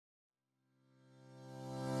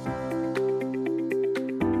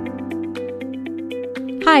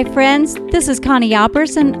Hi, friends. This is Connie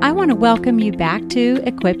Alpers, and I want to welcome you back to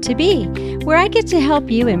Equipped to Be, where I get to help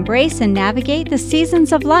you embrace and navigate the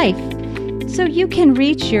seasons of life so you can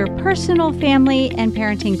reach your personal, family, and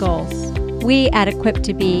parenting goals. We at Equipped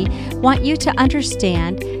to Be want you to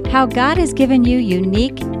understand how God has given you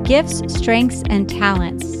unique gifts, strengths, and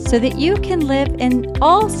talents so that you can live in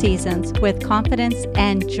all seasons with confidence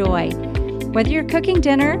and joy. Whether you're cooking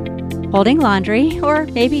dinner, folding laundry, or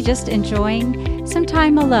maybe just enjoying some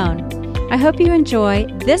time alone, I hope you enjoy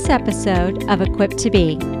this episode of Equipped to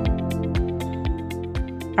Be.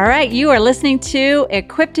 All right, you are listening to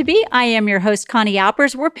Equipped to Be. I am your host, Connie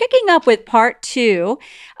Alpers. We're picking up with part 2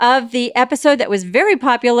 of the episode that was very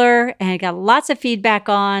popular and got lots of feedback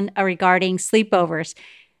on regarding sleepovers.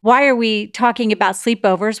 Why are we talking about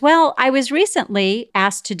sleepovers? Well, I was recently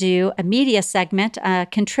asked to do a media segment, a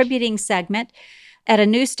contributing segment at a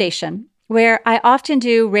news station where I often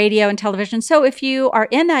do radio and television. So if you are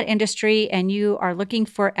in that industry and you are looking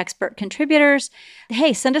for expert contributors,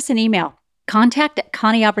 hey, send us an email.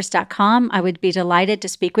 contact@conniealpers.com. I would be delighted to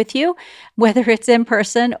speak with you, whether it's in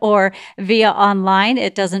person or via online.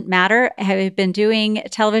 It doesn't matter. I've been doing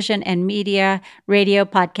television and media, radio,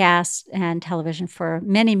 podcasts, and television for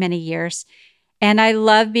many, many years. And I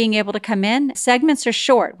love being able to come in. Segments are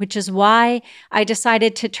short, which is why I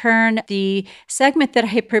decided to turn the segment that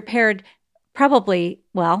I prepared probably,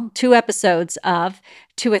 2 episodes of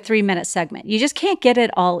to a 3-minute segment. You just can't get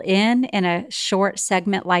it all in a short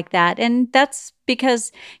segment like that. And that's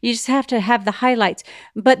because you just have to have the highlights.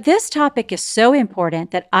 But this topic is so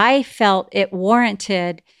important that I felt it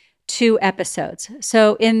warranted 2 episodes.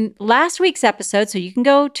 So in last week's episode, so you can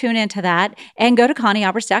go tune into that and go to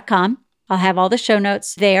conniealpers.com. I'll have all the show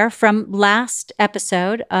notes there from last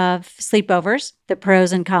episode of Sleepovers, the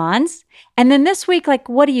pros and cons. And then this week,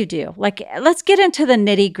 what do you do? Let's get into the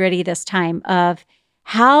nitty gritty this time of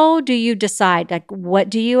how do you decide? What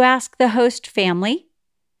do you ask the host family?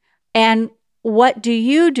 And what do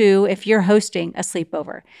you do if you're hosting a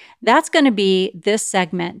sleepover? That's going to be this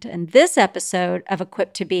segment and this episode of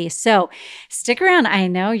Equipped to Be. So stick around. I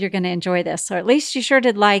know you're going to enjoy this, or at least you sure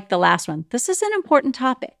did like the last one. This is an important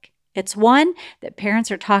topic. It's one that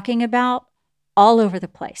parents are talking about all over the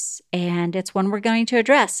place, and it's one we're going to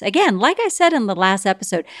address. Again, like I said in the last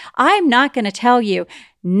episode, I'm not going to tell you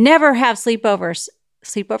never have sleepovers.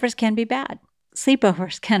 Sleepovers can be bad.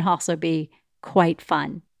 Sleepovers can also be quite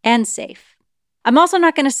fun and safe. I'm also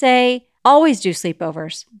not going to say always do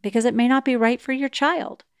sleepovers because it may not be right for your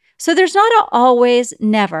child. So there's not a always,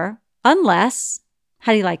 never, unless,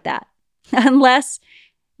 how do you like that? Unless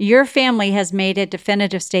your family has made a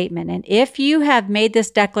definitive statement. And if you have made this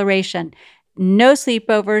declaration, no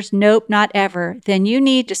sleepovers, nope, not ever, then you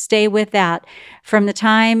need to stay with that from the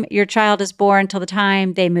time your child is born till the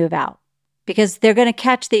time they move out, because they're going to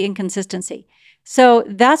catch the inconsistency. So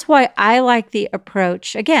that's why I like the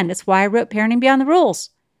approach. Again, that's why I wrote Parenting Beyond the Rules.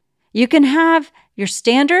 You can have your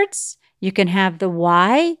standards, you can have the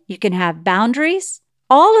why, you can have boundaries.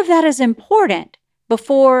 All of that is important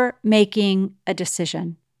before making a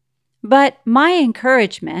decision. But my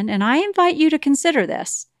encouragement, and I invite you to consider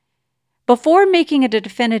this, before making a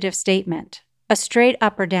definitive statement, a straight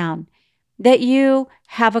up or down, that you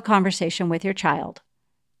have a conversation with your child.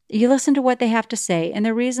 You listen to what they have to say and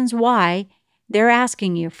the reasons why they're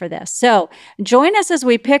asking you for this. So join us as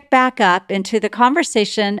we pick back up into the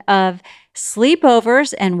conversation of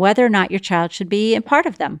sleepovers and whether or not your child should be a part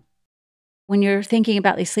of them. When you're thinking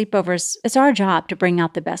about these sleepovers, it's our job to bring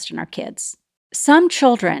out the best in our kids. Some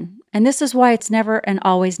children, and this is why it's never and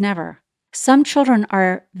always never, some children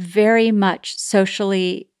are very much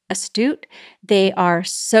socially astute. They are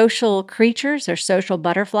social creatures or social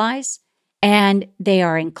butterflies, and they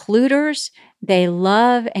are includers. They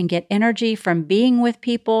love and get energy from being with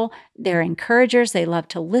people. They're encouragers. They love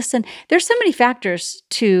to listen. There's so many factors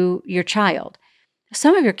to your child.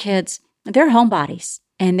 Some of your kids, they're homebodies,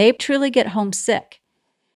 and they truly get homesick.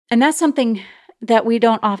 And that's something that we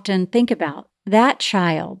don't often think about. That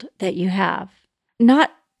child that you have,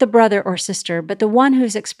 not the brother or sister, but the one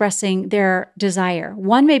who's expressing their desire.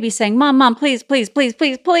 One may be saying, Mom, please, please, please,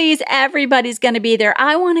 please, please, everybody's going to be there.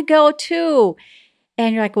 I want to go too.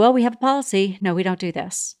 And you're like, well, we have a policy. No, we don't do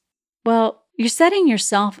this. Well, you're setting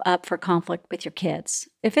yourself up for conflict with your kids.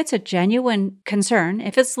 If it's a genuine concern,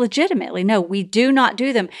 if it's legitimately, no, we do not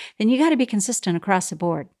do them, then you got to be consistent across the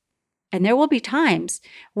board. And there will be times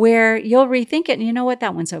where you'll rethink it and you know what,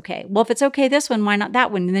 that one's okay. Well, if it's okay this one, why not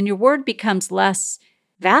that one? And then your word becomes less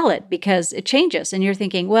valid because it changes. And you're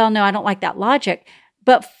thinking, well, no, I don't like that logic.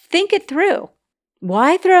 But think it through.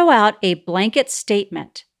 Why throw out a blanket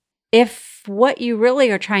statement if what you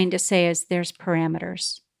really are trying to say is there's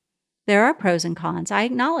parameters? There are pros and cons. I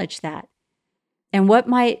acknowledge that. And what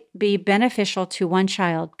might be beneficial to one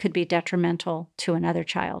child could be detrimental to another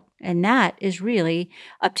child. And that is really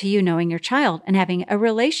up to you knowing your child and having a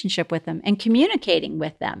relationship with them and communicating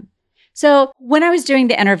with them. So when I was doing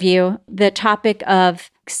the interview, the topic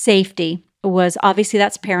of safety was obviously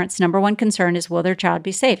that's parents' number one concern is, will their child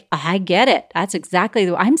be safe? I get it. That's exactly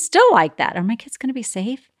I'm still like that. Are my kids going to be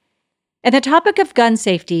safe? And the topic of gun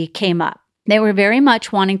safety came up. They were very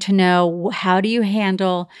much wanting to know, how do you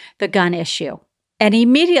handle the gun issue? And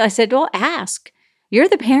immediately I said, well, ask. You're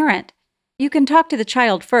the parent. You can talk to the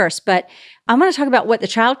child first, but I'm going to talk about what the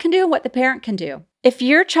child can do and what the parent can do. If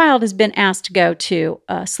your child has been asked to go to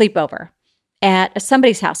a sleepover at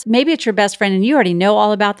somebody's house, maybe it's your best friend and you already know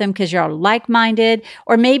all about them because you're all like-minded,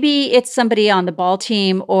 or maybe it's somebody on the ball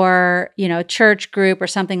team or, a church group or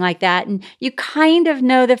something like that. And you kind of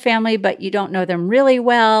know the family, but you don't know them really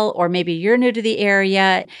well, or maybe you're new to the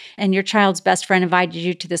area and your child's best friend invited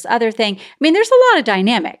you to this other thing. I mean, there's a lot of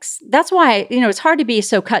dynamics. That's why, it's hard to be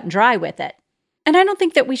so cut and dry with it. And I don't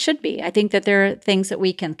think that we should be. I think that there are things that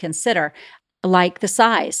we can consider, like the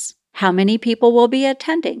size. How many people will be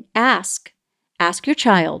attending? Ask your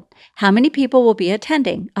child, how many people will be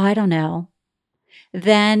attending? I don't know.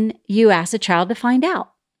 Then you ask the child to find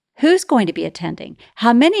out. Who's going to be attending?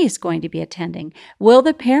 How many is going to be attending? Will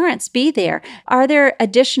the parents be there? Are there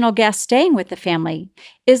additional guests staying with the family?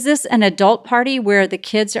 Is this an adult party where the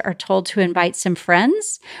kids are told to invite some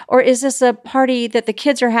friends? Or is this a party that the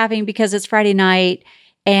kids are having because it's Friday night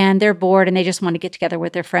and they're bored and they just want to get together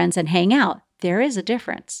with their friends and hang out? There is a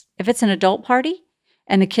difference. If it's an adult party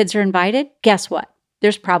and the kids are invited, guess what?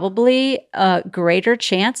 There's probably a greater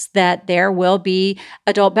chance that there will be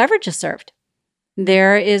adult beverages served.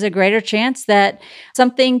 There is a greater chance that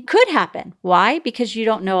something could happen. Why? Because you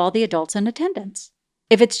don't know all the adults in attendance.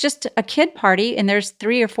 If it's just a kid party and there's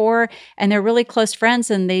 3 or 4 and they're really close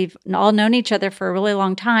friends and they've all known each other for a really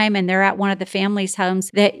long time and they're at one of the family's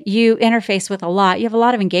homes that you interface with a lot, you have a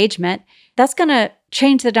lot of engagement, that's going to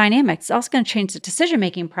change the dynamics. It's also going to change the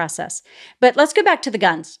decision-making process. But let's go back to the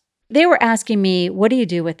guns. They were asking me, what do you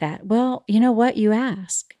do with that? Well, you know what? You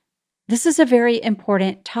ask. This is a very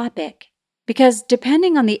important topic because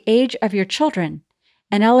depending on the age of your children,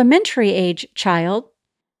 an elementary age child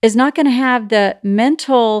is not going to have the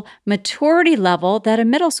mental maturity level that a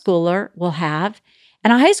middle schooler will have.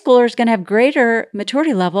 And a high schooler is going to have greater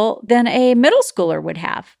maturity level than a middle schooler would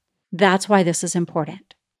have. That's why this is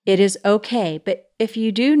important. It is okay. But if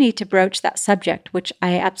you do need to broach that subject, which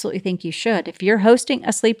I absolutely think you should, if you're hosting a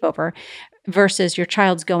sleepover versus your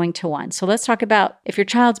child's going to one. So let's talk about if your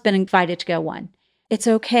child's been invited to go one. It's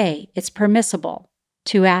okay. It's permissible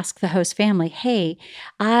to ask the host family, hey,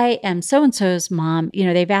 I am so-and-so's mom.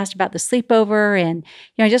 They've asked about the sleepover and,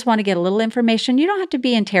 I just want to get a little information. You don't have to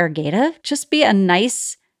be interrogative. Just be a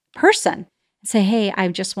nice person. Say, hey, I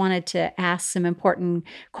just wanted to ask some important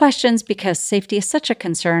questions because safety is such a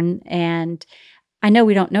concern. And I know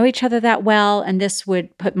we don't know each other that well. And this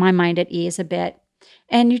would put my mind at ease a bit.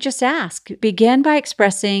 And you just ask. Begin by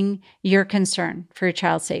expressing your concern for your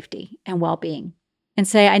child's safety and well-being. And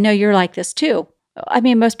say, I know you're like this too. I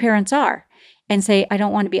mean, most parents are. And say, I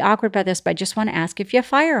don't want to be awkward about this, but I just want to ask if you have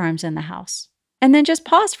firearms in the house. And then just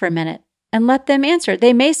pause for a minute and let them answer.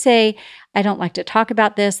 They may say, I don't like to talk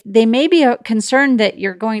about this. They may be concerned that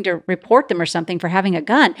you're going to report them or something for having a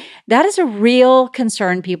gun. That is a real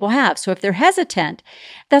concern people have. So if they're hesitant,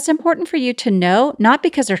 that's important for you to know, not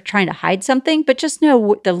because they're trying to hide something, but just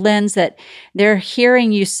know the lens that they're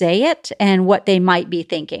hearing you say it and what they might be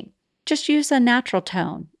thinking. Just use a natural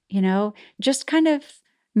tone. Just kind of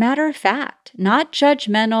matter of fact, not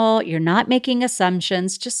judgmental. You're not making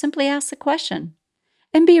assumptions. Just simply ask the question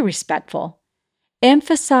and be respectful.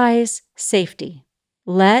 Emphasize safety.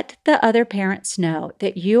 Let the other parents know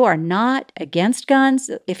that you are not against guns.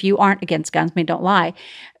 If you aren't against guns, don't lie.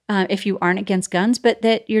 If you aren't against guns, but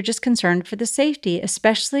that you're just concerned for the safety,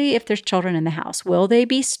 especially if there's children in the house. Will they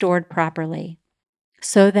be stored properly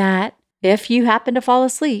so that if you happen to fall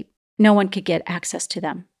asleep, no one could get access to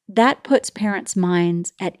them? That puts parents'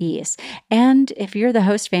 minds at ease. And if you're the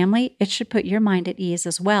host family, it should put your mind at ease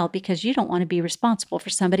as well because you don't want to be responsible for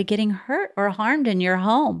somebody getting hurt or harmed in your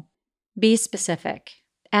home. Be specific.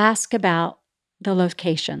 Ask about the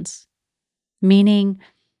locations, meaning,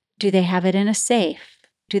 do they have it in a safe?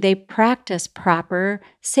 Do they practice proper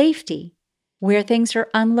safety where things are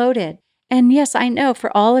unloaded? And yes, I know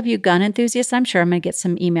for all of you gun enthusiasts, I'm sure I'm going to get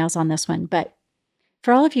some emails on this one, but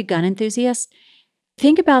for all of you gun enthusiasts,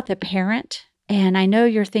 think about the parent And I know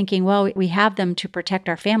you're thinking, well, we have them to protect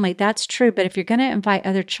our family. That's true. But if you're going to invite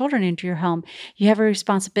other children into your home, you have a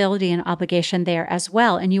responsibility and obligation there as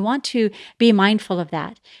well. And you want to be mindful of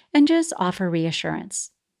that and just offer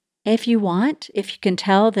reassurance. If you want, if you can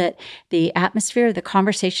tell that the atmosphere, the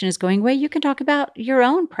conversation is going away, you can talk about your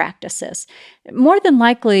own practices. More than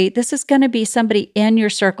likely, this is going to be somebody in your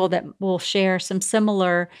circle that will share some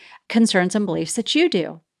similar concerns and beliefs that you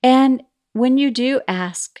do. And when you do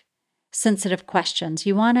ask sensitive questions,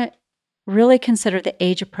 you want to really consider the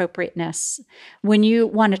age appropriateness when you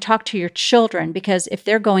want to talk to your children, because if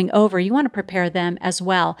they're going over, you want to prepare them as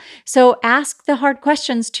well. So ask the hard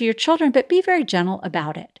questions to your children, but be very gentle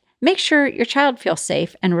about it. Make sure your child feels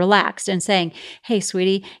safe and relaxed and saying, hey,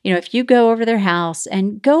 sweetie, if you go over their house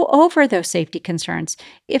and go over those safety concerns,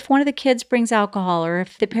 if one of the kids brings alcohol or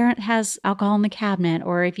if the parent has alcohol in the cabinet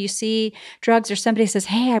or if you see drugs or somebody says,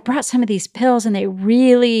 hey, I brought some of these pills and they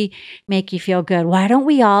really make you feel good. Why don't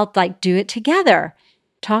we all do it together?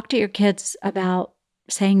 Talk to your kids about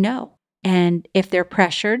saying no. And if they're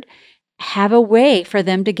pressured, have a way for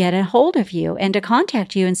them to get a hold of you and to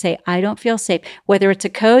contact you and say, I don't feel safe. Whether it's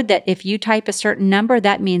a code that if you type a certain number,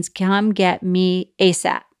 that means come get me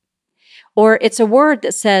ASAP. Or it's a word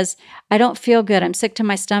that says, I don't feel good. I'm sick to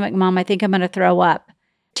my stomach, Mom. I think I'm going to throw up.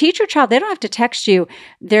 Teach your child. They don't have to text you.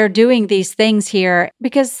 They're doing these things here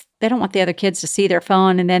because they don't want the other kids to see their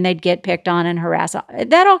phone and then they'd get picked on and harassed.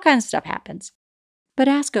 That all kinds of stuff happens. But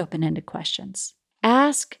ask open-ended questions.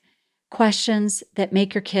 Ask questions that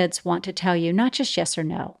make your kids want to tell you not just yes or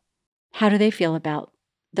no. How do they feel about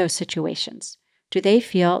those situations? Do they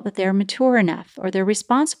feel that they're mature enough or they're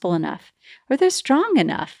responsible enough or they're strong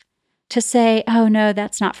enough to say, oh, no,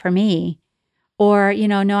 that's not for me? Or,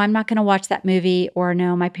 no, I'm not going to watch that movie, or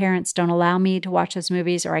no, my parents don't allow me to watch those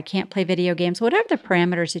movies, or I can't play video games, whatever the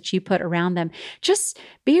parameters that you put around them. Just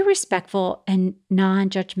be respectful and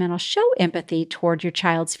non-judgmental. Show empathy toward your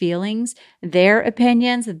child's feelings, their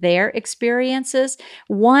opinions, their experiences.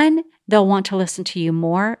 One, they'll want to listen to you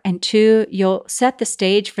more. And two, you'll set the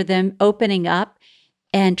stage for them opening up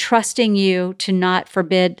and trusting you to not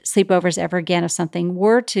forbid sleepovers ever again if something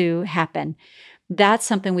were to happen. That's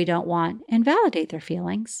something we don't want. And validate their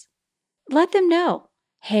feelings. Let them know,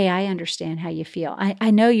 hey, I understand how you feel.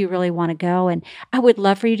 I know you really want to go and I would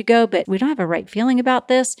love for you to go, but we don't have a right feeling about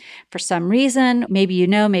this for some reason. Maybe you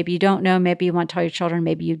know, maybe you don't know. Maybe you want to tell your children,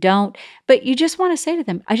 maybe you don't. But you just want to say to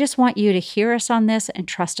them, I just want you to hear us on this and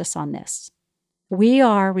trust us on this. We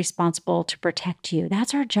are responsible to protect you.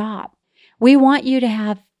 That's our job. We want you to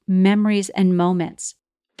have memories and moments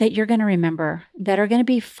that you're going to remember that are going to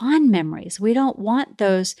be fun memories. We don't want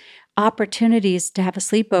those opportunities to have a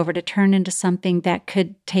sleepover to turn into something that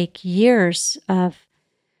could take years of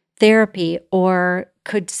therapy or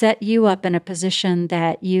could set you up in a position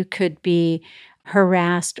that you could be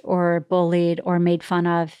harassed or bullied or made fun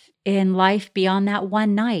of in life beyond that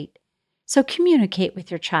one night. So communicate with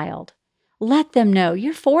your child. Let them know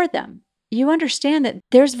you're for them. You understand that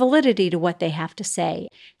there's validity to what they have to say.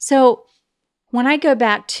 So when I go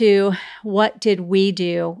back to what did we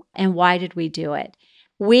do and why did we do it?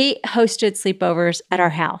 We hosted sleepovers at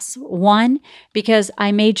our house. One, because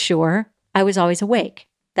I made sure I was always awake.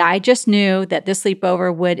 I just knew that this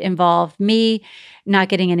sleepover would involve me not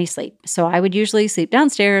getting any sleep. So I would usually sleep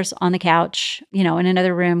downstairs on the couch, in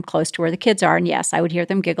another room close to where the kids are. And yes, I would hear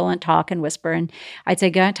them giggle and talk and whisper. And I'd say,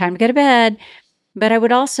 time to go to bed. But I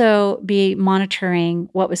would also be monitoring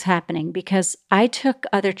what was happening because I took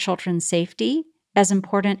other children's safety as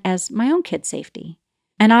important as my own kids' safety.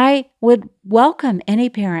 And I would welcome any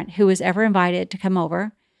parent who was ever invited to come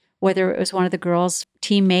over, whether it was one of the girls'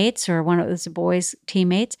 teammates or one of the boys'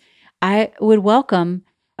 teammates. I would welcome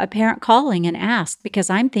a parent calling and ask because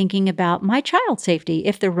I'm thinking about my child's safety.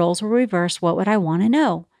 If the roles were reversed, what would I want to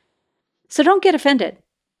know? So don't get offended.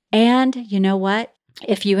 And you know what?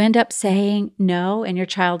 If you end up saying no and your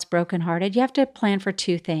child's brokenhearted, you have to plan for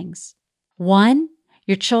two things. One,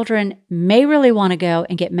 your children may really want to go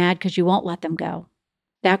and get mad because you won't let them go.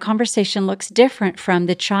 That conversation looks different from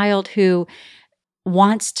the child who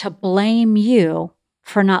wants to blame you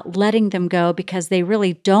for not letting them go because they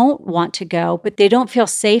really don't want to go, but they don't feel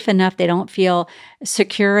safe enough. They don't feel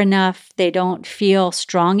secure enough. They don't feel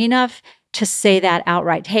strong enough to say that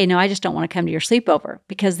outright. Hey, no, I just don't want to come to your sleepover,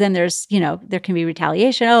 because then there's, there can be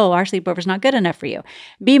retaliation. Oh, our sleepover's not good enough for you.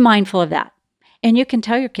 Be mindful of that. And you can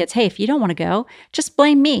tell your kids, hey, if you don't want to go, just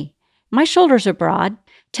blame me. My shoulders are broad.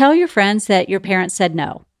 Tell your friends that your parents said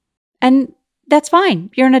no. And that's fine.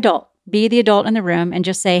 You're an adult. Be the adult in the room and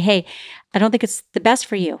just say, hey, I don't think it's the best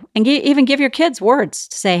for you. And even give your kids words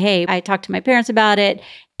to say, hey, I talked to my parents about it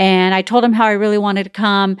and I told them how I really wanted to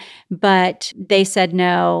come, but they said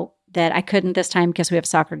no, that I couldn't this time because we have a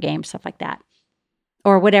soccer game, stuff like that,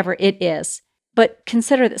 or whatever it is. But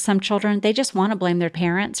consider that some children, they just want to blame their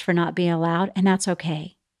parents for not being allowed, and that's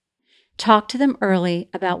okay. Talk to them early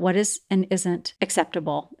about what is and isn't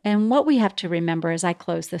acceptable. And what we have to remember as I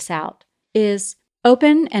close this out is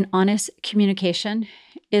open and honest communication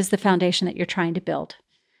is the foundation that you're trying to build.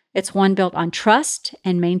 It's one built on trust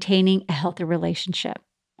and maintaining a healthy relationship.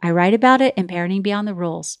 I write about it in Parenting Beyond the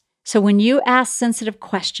Rules. So when you ask sensitive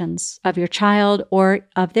questions of your child or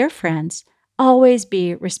of their friends, always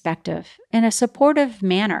be respectful in a supportive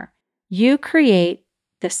manner. You create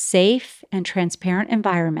the safe and transparent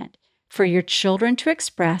environment for your children to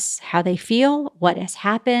express how they feel, what has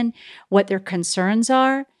happened, what their concerns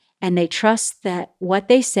are, and they trust that what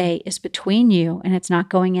they say is between you and it's not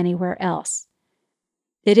going anywhere else.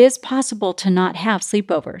 It is possible to not have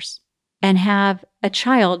sleepovers and have a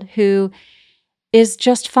child who is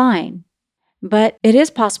just fine. But it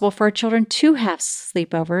is possible for our children to have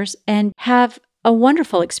sleepovers and have a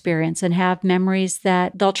wonderful experience and have memories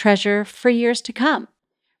that they'll treasure for years to come.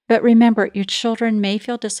 But remember, your children may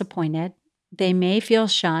feel disappointed, they may feel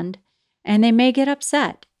shunned, and they may get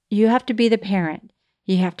upset. You have to be the parent.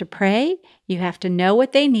 You have to pray. You have to know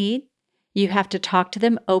what they need. You have to talk to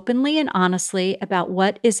them openly and honestly about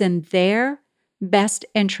what is in their best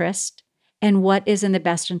interest and what is in the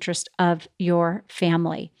best interest of your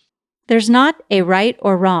family. There's not a right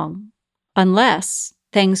or wrong unless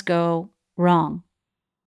things go wrong.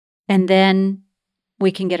 And then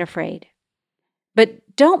we can get afraid.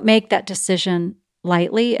 But don't make that decision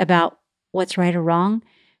lightly about what's right or wrong.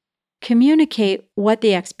 Communicate what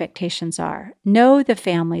the expectations are. Know the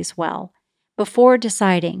families well before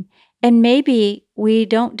deciding. And maybe we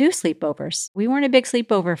don't do sleepovers. We weren't a big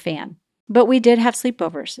sleepover fan, but we did have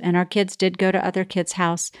sleepovers, and our kids did go to other kids'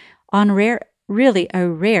 house on really a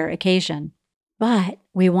rare occasion. But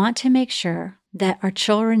we want to make sure that our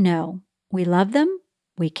children know we love them,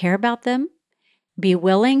 we care about them, be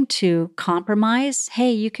willing to compromise.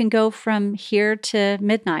 Hey, you can go from here to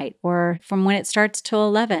midnight or from when it starts till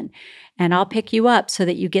 11, and I'll pick you up so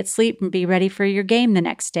that you get sleep and be ready for your game the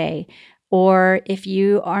next day. Or if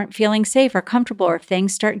you aren't feeling safe or comfortable, or if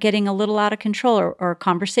things start getting a little out of control, or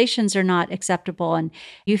conversations are not acceptable and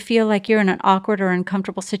you feel like you're in an awkward or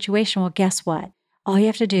uncomfortable situation, well, guess what? All you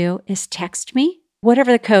have to do is text me, whatever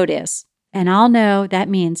the code is, and I'll know that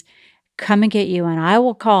means come and get you, and I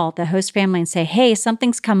will call the host family and say, hey,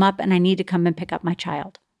 something's come up and I need to come and pick up my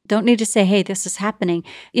child. Don't need to say, hey, this is happening.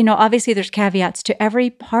 Obviously there's caveats to every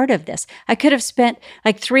part of this. I could have spent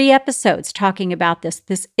like 3 episodes talking about this.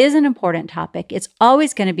 This is an important topic. It's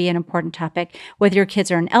always going to be an important topic, whether your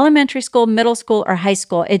kids are in elementary school, middle school, or high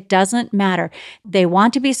school. It doesn't matter. They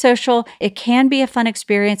want to be social. It can be a fun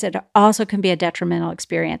experience. It also can be a detrimental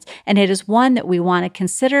experience. And it is one that we want to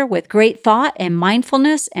consider with great thought and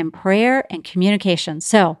mindfulness and prayer and communication.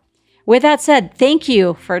 So, with that said, thank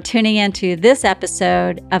you for tuning into this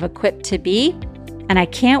episode of Equipped to Be, and I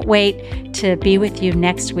can't wait to be with you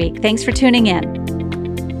next week. Thanks for tuning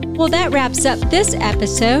in. Well, that wraps up this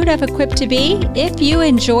episode of Equipped to Be. If you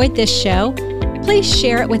enjoyed this show, please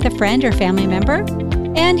share it with a friend or family member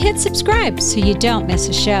and hit subscribe so you don't miss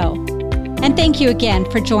a show. And thank you again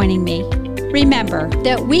for joining me. Remember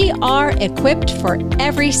that we are equipped for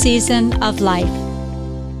every season of life.